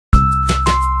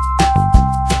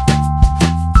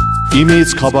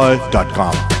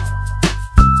imagekhabar.com।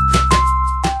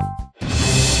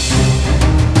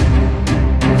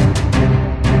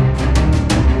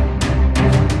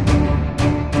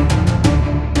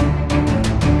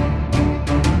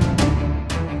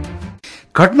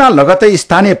 घटना लगतै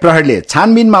स्थानीय प्रहरीले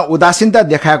छानबिनमा उदासीनता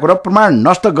देखाएको र प्रमाण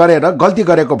नष्ट गरेर गल्ती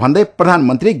गरेको भन्दै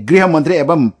प्रधानमन्त्री, गृहमन्त्री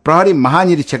एवं प्रहरी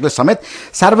महानिरीक्षकले समेत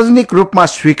सार्वजनिक रूपमा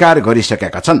स्वीकार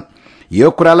गरिसकेका छन्। यो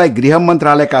कुरालाई गृह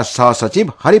मन्त्रालयका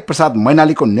सहसचिव हरिप्रसाद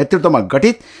मैनालीको नेतृत्वमा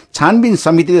गठित छानबिन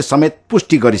समितिले समेत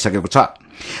पुष्टि गरिसकेको छ।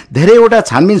 धेरैवटा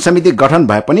छानबिन समिति गठन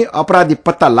भए पनि अपराधी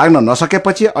पत्ता लाग्न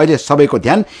नसकेपछि अहिले सबैको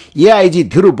ध्यान एआइज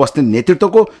धिरू बस्नेत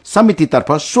नेतृत्वको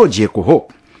समितितर्फ सोझिएको हो।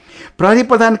 प्रहरी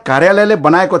प्रधान कार्यालयले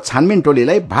बनाएको छानबिन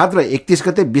टोलीलाई भाद्र 31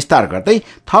 गते विस्तार गर्दै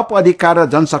थप अधिकार र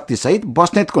जनशक्ति सहित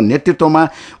बस्नेतको नेतृत्वमा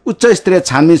उच्च स्तरीय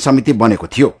छानबिन समिति बनेको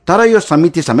थियो। तर यो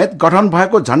समिति समेत गठन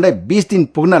भएको झण्डै 20 दिन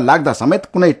पुग्न लाग्दा समेत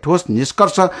कुनै ठोस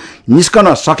निष्कर्ष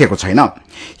निस्कन सकेको छैन।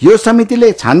 यो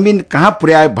समितिले छानबिन कहाँ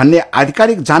पुर्यायो भन्ने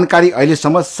आधिकारिक जानकारी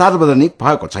अहिलेसम्म सार्वजनिक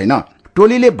भएको छैन।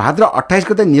 टोलीले भाद्र 28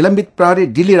 गते निलम्बित प्रहरी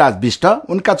डिलीराज विष्ट,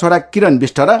 उनका छोरा किरण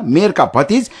विष्ट र मेयरका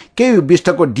भतिज केयु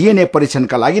विष्टको डीएनए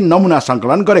परीक्षणका लागि नमूना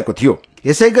संकलन गरेको थियो।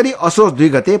 यसैगरी असोज 2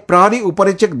 गते प्रहरी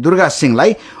उपरीक्षक दुर्गा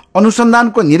सिंहलाई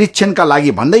अनुसन्धानको निरीक्षणका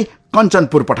लागि भन्दै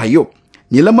कञ्चनपुर पठाइयो।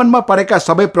 निलम्बनमा परेका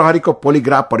सबै प्रहरीको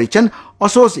पोलिग्राफ परीक्षण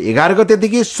असोज 11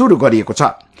 गतेदेखि सुरु गरिएको छ।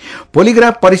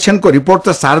 पोलिग्राफ परीक्षणको रिपोर्ट त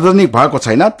सार्वजनिक भएको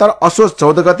छैन, तर असोज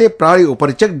 14 गते प्रहरी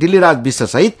उपरीक्षक डिलीराज विष्ट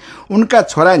सहित उनका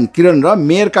छोरा किरण र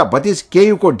मेयरका भतिज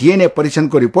केयुको डीएनए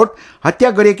परीक्षणको रिपोर्ट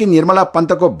हत्या गरिएकी निर्मला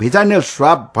पन्तको भिजाइनल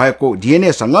स्वाब भएको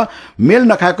डीएनएसँग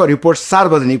मेल नखाएको रिपोर्ट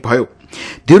सार्वजनिक भयो।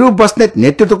 धिरू बस्नेत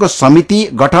नेतृत्वको समिति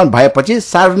गठन भएपछि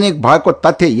सार्वजनिक भएको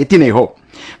तथ्य यति नै हो।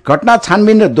 घटना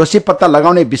छानबिन र दोषी पत्ता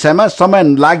लगाउने विषयमा समय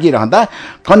लागिरहँदा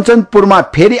कञ्चनपुरमा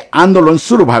फेरि आन्दोलन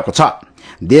सुरु भएको छ।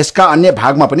 देशका अन्य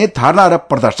भागमा पनि धरना र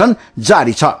प्रदर्शन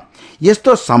जारी छ।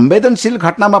 यस्तो संवेदनशील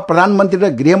घटनामा प्रधानमन्त्री र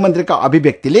गृहमन्त्रीका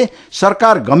अभिव्यक्तिले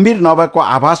सरकार गम्भीर नभएको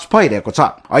आभास भइरहेको छ।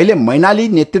 अहिले मैनाली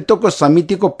नेतृत्वको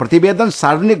समितिको प्रतिवेदन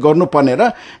सार्वजनिक गर्नुपर्ने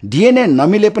र डीएनए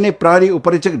नमिले पनि प्रहरी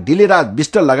उपरीक्षक डिलीराज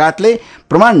विष्ट लगायतले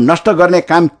प्रमाण नष्ट गर्ने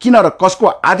काम किन र कसको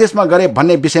आदेशमा गरे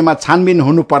भन्ने विषयमा छानबिन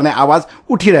हुनुपर्ने आवाज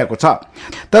उठिरहेको छ।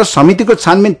 तर समितिको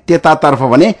छानबिन त्यतातर्फ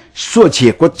भने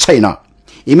सोझिएको छैन।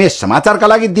 इमेज समाचारका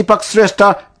लागि Deepak Shrestha,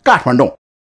 Kathmandu.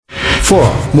 For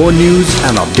more news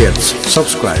and updates,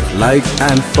 subscribe, like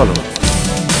and follow